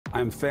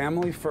I'm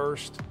family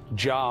first,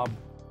 job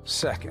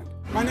second.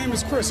 My name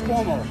is Chris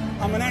Cuomo.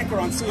 I'm an anchor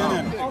on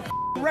CNN. I'll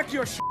wreck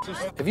your shit.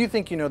 If you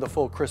think you know the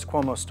full Chris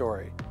Cuomo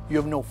story, you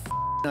have no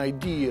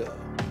idea.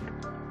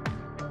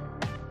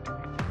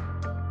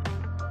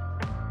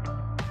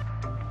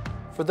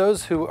 For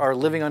those who are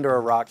living under a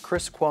rock,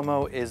 Chris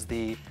Cuomo is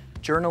the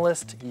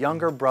journalist,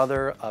 younger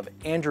brother of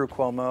Andrew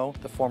Cuomo,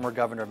 the former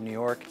governor of New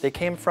York. They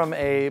came from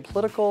a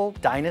political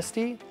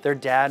dynasty. Their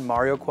dad,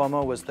 Mario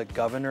Cuomo, was the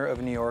governor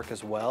of New York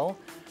as well.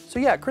 So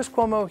yeah, Chris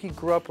Cuomo, he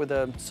grew up with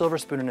a silver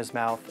spoon in his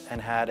mouth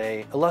and had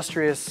an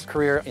illustrious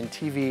career in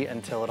TV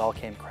until it all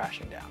came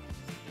crashing down.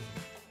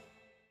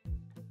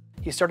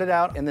 He started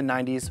out in the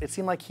 90s. It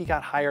seemed like he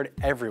got hired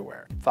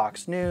everywhere.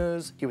 Fox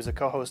News, he was a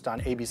co-host on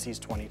ABC's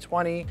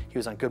 2020, he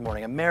was on Good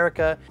Morning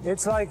America.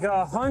 It's like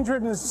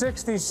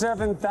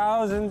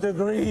 167,000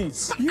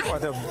 degrees. You are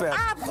the best.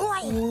 I'm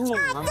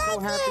so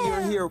happy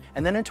you're here.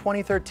 And then in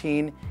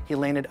 2013, he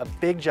landed a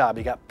big job.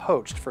 He got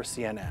poached for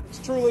CNN. It's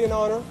truly an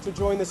honor to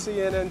join the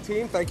CNN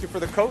team. Thank you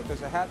for the coat.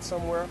 There's a hat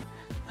somewhere.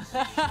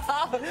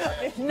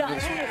 No,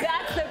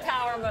 that's the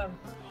power move.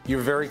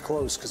 You're very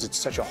close because it's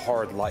such a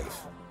hard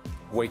life,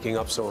 waking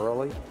up so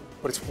early,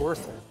 but it's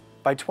worth it.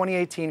 By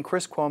 2018,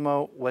 Chris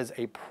Cuomo was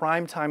a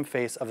primetime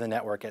face of the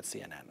network at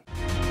CNN.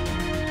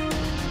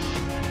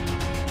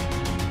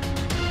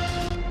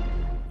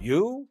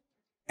 You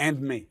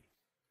and me,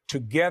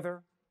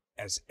 together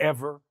as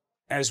ever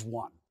as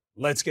one.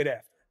 Let's get after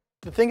it.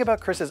 The thing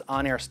about Chris's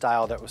on-air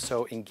style that was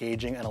so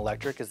engaging and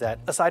electric is that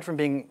aside from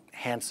being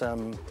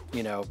handsome,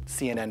 you know,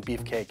 CNN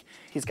beefcake,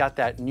 he's got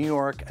that New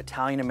York,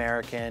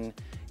 Italian-American,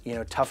 you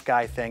know, tough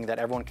guy thing that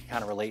everyone can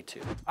kind of relate to.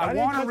 I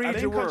want to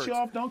read your cut words. you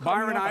off. Don't cut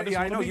Byron, me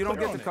off. I know be you don't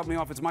clear get on to it. cut me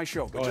off. It's my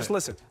show. But just ahead.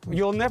 listen.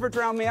 You'll never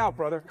drown me out,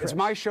 brother. It's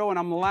my show, and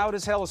I'm loud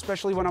as hell,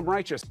 especially when I'm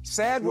righteous.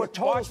 Sad You're a what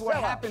total watch what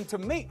sellout. happened to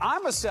me.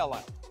 I'm a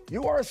sellout.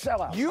 You are a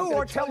sellout. You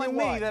are telling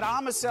me that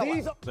I'm a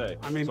sellout.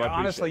 I mean, So I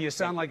honestly, you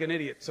sound like an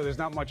idiot, so there's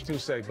not much to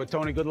say. But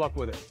Tony, good luck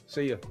with it.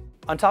 See ya.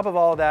 On top of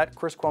all of that,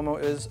 Chris Cuomo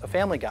is a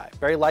family guy,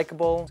 very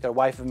likable. He's got a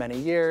wife of many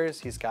years.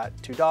 He's got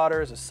 2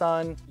 daughters, a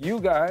son. You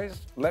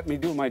guys let me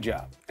do my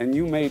job, and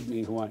you made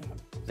me who I am.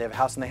 They have a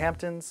house in the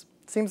Hamptons.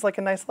 Seems like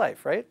a nice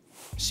life, right?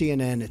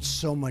 CNN, it's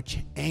so much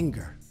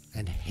anger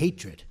and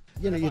hatred.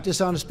 You know, you're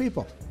dishonest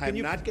people. I'm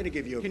not going to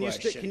give you a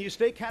question. Can you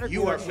stay categorically?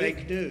 You are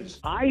fake news.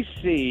 I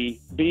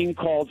see being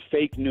called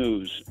fake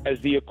news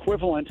as the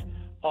equivalent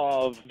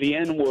of the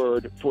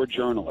N-word for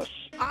journalists.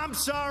 I'm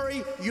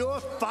sorry, you're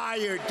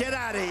fired. Get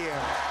out of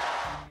here.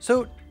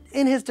 So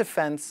in his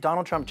defense,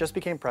 Donald Trump just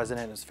became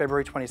president. It was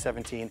February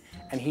 2017,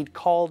 and he'd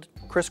called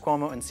Chris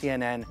Cuomo and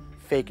CNN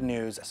fake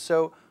news.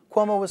 So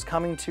Cuomo was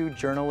coming to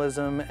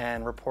journalism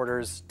and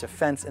reporters'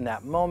 defense in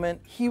that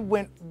moment. He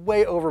went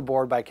way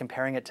overboard by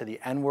comparing it to the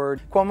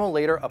N-word. Cuomo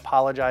later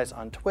apologized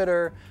on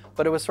Twitter,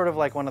 but it was sort of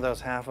like one of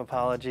those half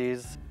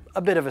apologies.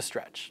 A bit of a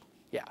stretch,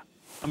 yeah.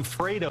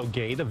 Fredo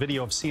Gate, a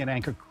video of CNN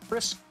anchor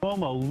Chris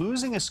Cuomo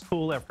losing his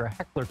cool after a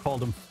heckler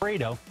called him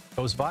Fredo,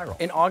 goes viral.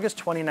 In August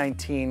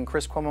 2019,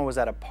 Chris Cuomo was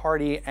at a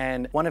party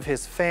and one of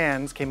his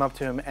fans came up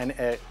to him and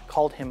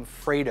called him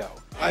Fredo.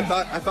 I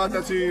thought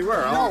that's who you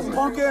were. No,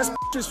 punk-ass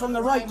bitches from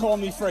the right call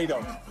me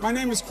Fredo. My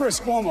name is Chris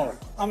Cuomo.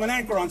 I'm an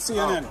anchor on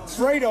CNN.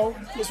 Fredo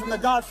is from The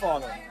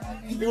Godfather.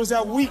 He was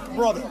that weak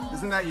brother.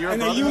 Isn't that your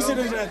And brother? they use it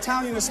as an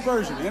Italian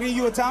aspersion. Any of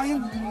you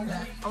Italian?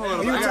 I'm a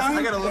little Are you bit. Italian?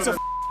 I got a It's little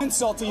a bit.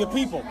 insult to your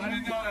people.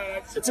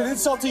 It's an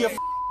insult to your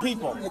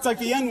people. It's like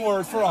the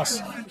N-word for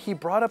us. He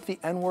brought up the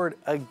N-word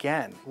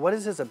again. What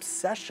is his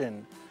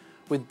obsession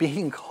with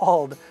being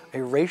called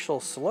a racial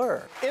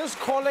slur? Is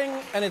calling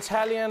an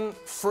Italian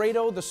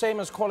Fredo the same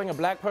as calling a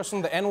black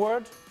person the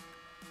N-word?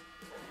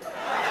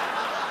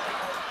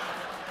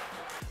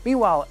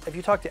 Meanwhile, if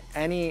you talk to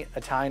any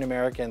Italian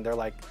American, they're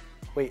like,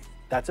 wait,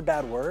 that's a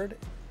bad word?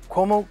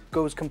 Cuomo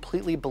goes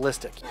completely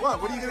ballistic.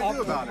 What? What are you going to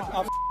do about it?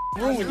 I'll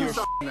ruin your You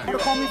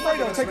call me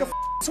Fredo. Take a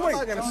swing.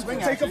 I'm not gonna swing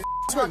Take at a you.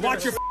 swing.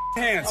 Watch your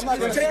hands. I'm not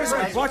gonna Take a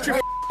swing. swing. Watch your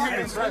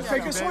hands.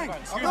 Take a swing.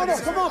 No,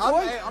 come on,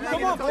 boy.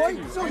 Come on, boy.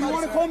 So you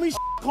want to call me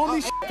Call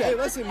me then. Hey,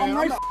 listen, man, I'm I'm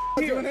right not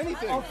here. doing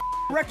anything. I'll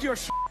wreck your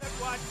What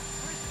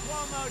Chris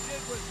Cuomo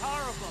did was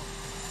horrible.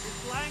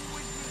 His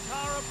language was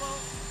horrible.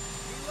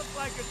 He looked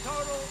like a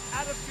total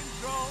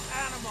out-of-control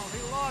animal.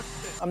 He lost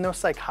it. I'm no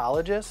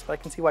psychologist, but I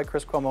can see why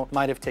Chris Cuomo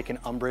might have taken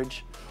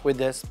umbrage with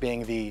this,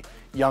 being the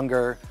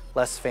younger,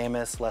 less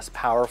famous, less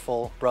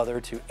powerful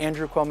brother to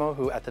Andrew Cuomo,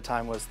 who at the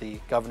time was the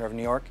governor of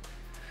New York.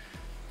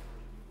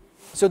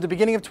 So at the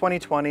beginning of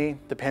 2020,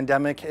 the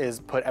pandemic has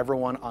put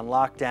everyone on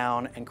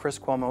lockdown, and Chris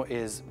Cuomo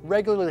is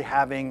regularly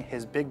having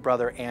his big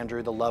brother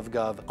Andrew, the Love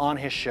Gov, on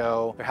his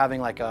show. They're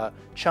having like a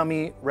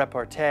chummy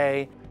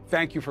repartee.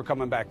 Thank you for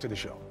coming back to the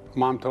show.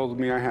 Mom told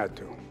me I had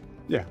to.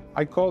 Yeah,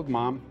 I called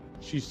Mom.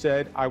 She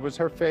said I was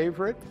her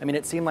favorite. I mean,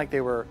 it seemed like they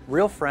were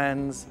real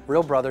friends,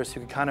 real brothers who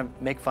could kind of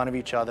make fun of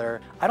each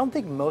other. I don't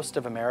think most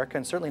of America,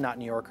 and certainly not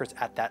New Yorkers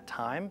at that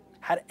time,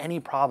 had any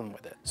problem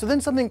with it. So then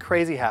something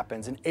crazy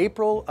happens. In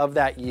April of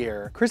that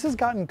year, Chris has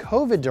gotten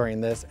COVID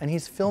during this and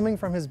he's filming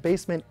from his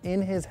basement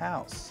in his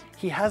house.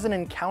 He has an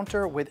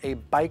encounter with a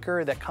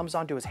biker that comes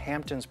onto his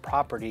Hamptons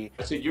property.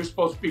 I said, you're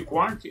supposed to be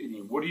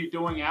quarantining. What are you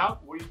doing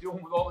out? What are you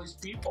doing with all these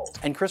people?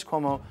 And Chris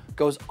Cuomo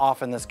goes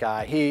off on this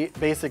guy. He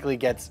basically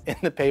gets in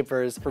the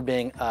papers for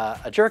being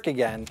a jerk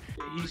again.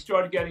 He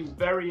started getting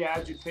very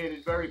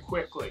agitated very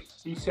quickly.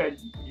 He said,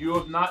 you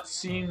have not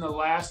seen the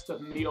last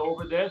of me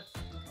over this,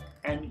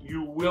 and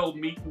you will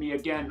meet me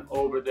again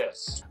over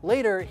this.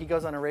 Later, he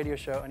goes on a radio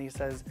show and he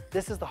says,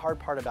 this is the hard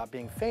part about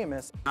being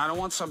famous. I don't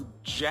want some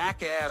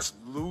jackass,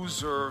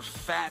 loser,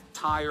 fat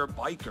tire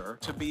biker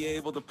to be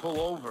able to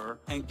pull over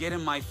and get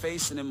in my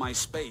face and in my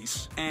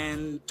space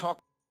and talk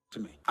to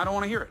me. I don't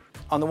want to hear it.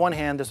 On the one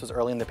hand, this was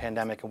early in the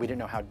pandemic and we didn't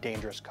know how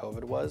dangerous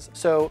COVID was.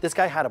 So this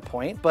guy had a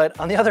point. But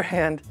on the other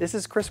hand, this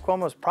is Chris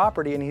Cuomo's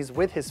property and he's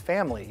with his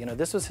family. You know,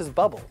 this was his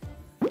bubble.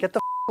 Get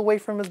the away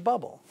from his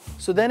bubble.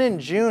 So then in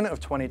June of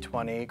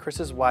 2020,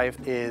 Chris's wife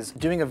is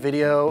doing a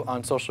video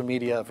on social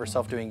media of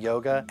herself doing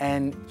yoga,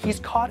 and he's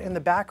caught in the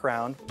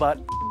background, but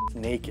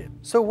naked.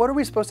 So what are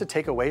we supposed to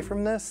take away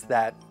from this?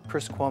 That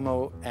Chris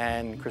Cuomo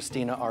and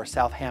Christina are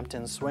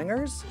Southampton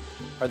swingers?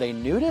 Are they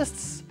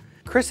nudists?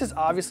 Chris is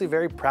obviously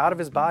very proud of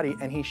his body,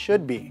 and he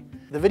should be.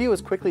 The video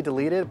was quickly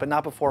deleted, but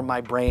not before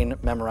my brain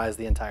memorized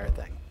the entire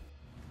thing.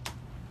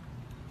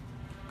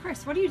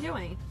 Chris, what are you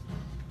doing?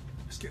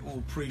 Just get a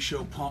little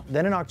pre-show pump.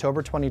 Then in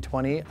October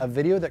 2020, a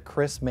video that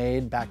Chris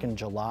made back in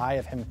July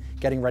of him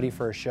getting ready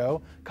for a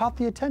show caught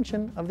the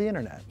attention of the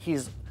internet.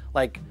 He's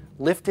like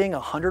lifting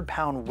a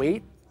 100-pound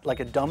weight, like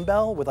a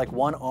dumbbell with like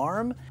one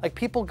arm. Like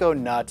people go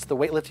nuts. The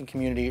weightlifting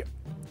community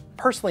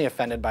personally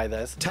offended by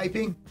this.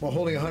 Typing while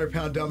holding a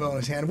 100-pound dumbbell in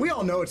his hand. We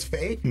all know it's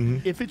fake.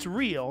 If it's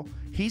real,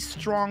 he's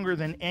stronger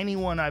than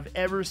anyone I've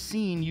ever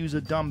seen use a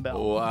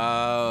dumbbell.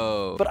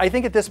 Wow. But I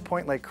think at this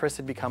point, like Chris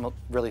had become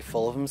really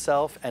full of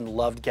himself and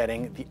loved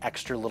getting the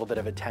extra little bit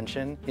of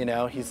attention. You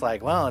know, he's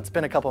like, well, it's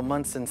been a couple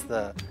months since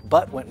the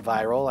butt went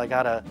viral. I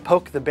gotta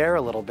poke the bear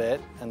a little bit.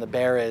 And the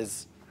bear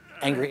is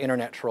angry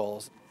internet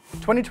trolls.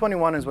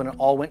 2021 is when it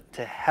all went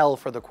to hell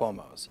for the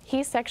Cuomos.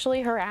 He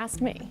sexually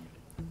harassed me.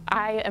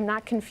 I am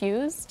not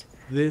confused.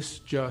 This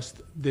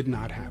just did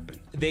not happen.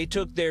 They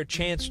took their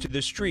chance to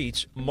the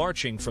streets,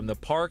 marching from the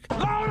park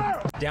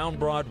down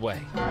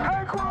Broadway.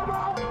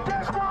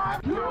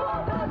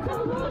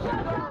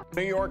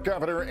 New York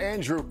Governor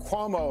Andrew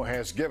Cuomo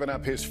has given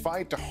up his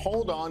fight to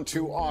hold on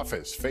to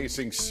office,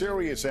 facing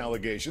serious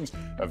allegations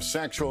of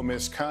sexual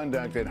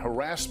misconduct and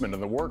harassment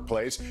in the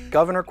workplace.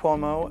 Governor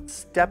Cuomo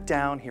stepped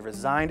down. He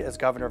resigned as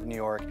governor of New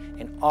York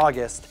in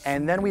August.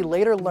 And then we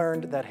later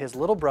learned that his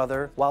little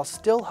brother, while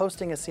still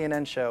hosting a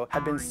CNN show,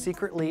 had been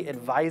secretly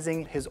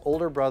advising his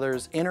older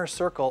brother's inner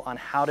circle on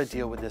how to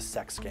deal with this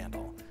sex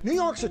scandal. New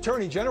York's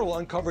Attorney General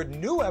uncovered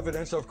new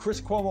evidence of Chris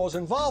Cuomo's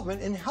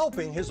involvement in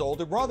helping his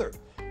older brother.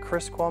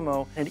 Chris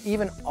Cuomo and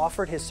even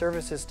offered his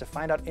services to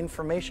find out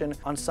information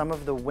on some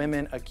of the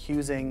women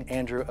accusing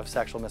Andrew of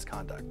sexual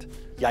misconduct.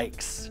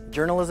 Yikes.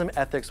 Journalism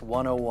Ethics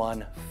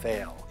 101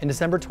 fail. In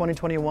December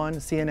 2021,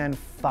 CNN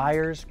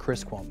fires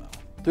Chris Cuomo.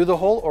 Through the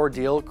whole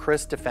ordeal,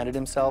 Chris defended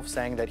himself,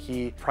 saying that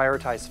he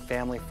prioritized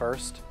family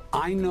first.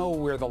 I know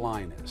where the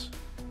line is.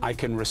 I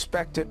can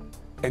respect it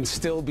and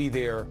still be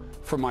there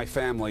for my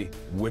family,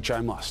 which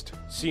I must.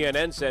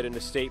 CNN said in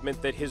a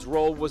statement that his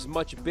role was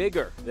much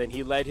bigger than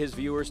he led his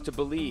viewers to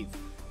believe.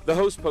 The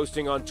host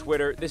posting on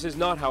Twitter, "This is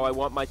not how I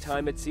want my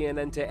time at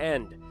CNN to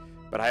end,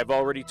 but I have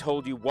already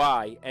told you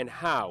why and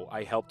how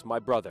I helped my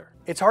brother."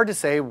 It's hard to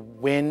say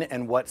when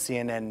and what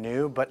CNN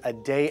knew, but a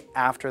day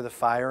after the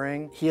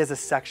firing, he has a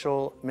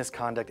sexual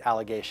misconduct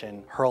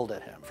allegation hurled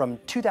at him from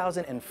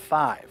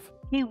 2005.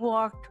 He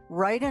walked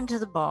right into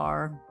the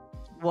bar,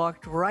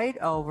 walked right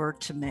over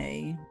to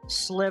me,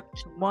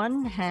 slipped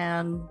one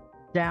hand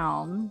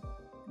down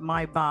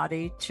my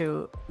body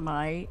to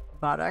my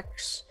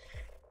buttocks,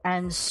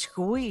 and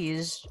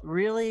squeezed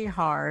really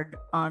hard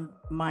on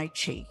my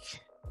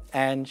cheek.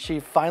 And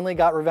she finally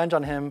got revenge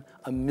on him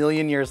a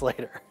million years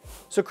later.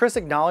 So Chris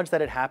acknowledged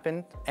that it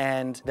happened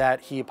and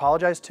that he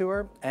apologized to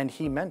her, and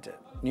he meant it.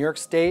 New York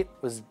State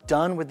was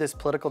done with this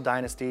political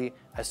dynasty.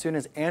 As soon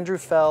as Andrew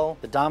fell,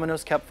 the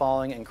dominoes kept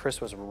falling, and Chris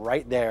was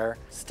right there.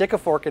 Stick a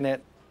fork in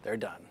it, they're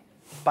done.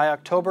 By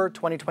October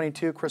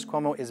 2022, Chris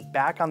Cuomo is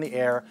back on the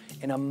air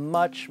in a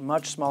much,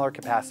 much smaller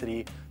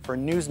capacity for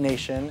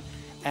NewsNation.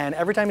 And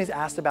every time he's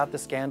asked about the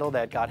scandal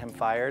that got him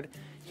fired,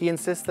 he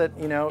insists that,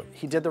 you know,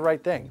 he did the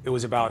right thing. It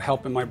was about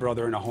helping my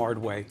brother in a hard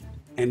way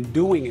and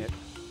doing it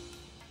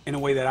in a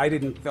way that I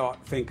didn't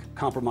think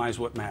compromised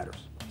what matters.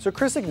 So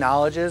Chris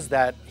acknowledges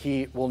that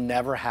he will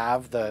never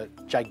have the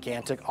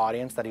gigantic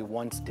audience that he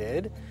once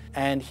did.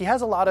 And he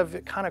has a lot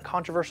of kind of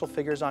controversial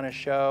figures on his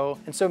show.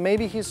 And so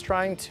maybe he's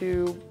trying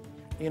to,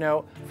 you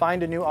know,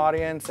 find a new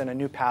audience and a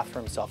new path for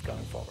himself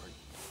going forward.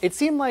 It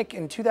seemed like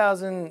in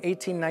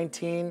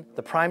 2018-19,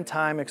 the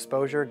primetime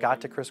exposure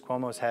got to Chris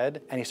Cuomo's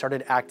head and he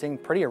started acting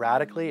pretty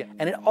erratically.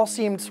 And it all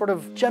seemed sort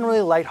of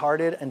generally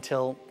lighthearted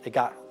until it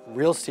got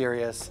real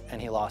serious and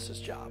he lost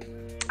his job.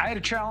 I had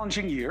a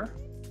challenging year,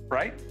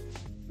 right?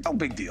 No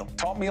big deal.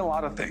 Taught me a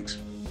lot of things.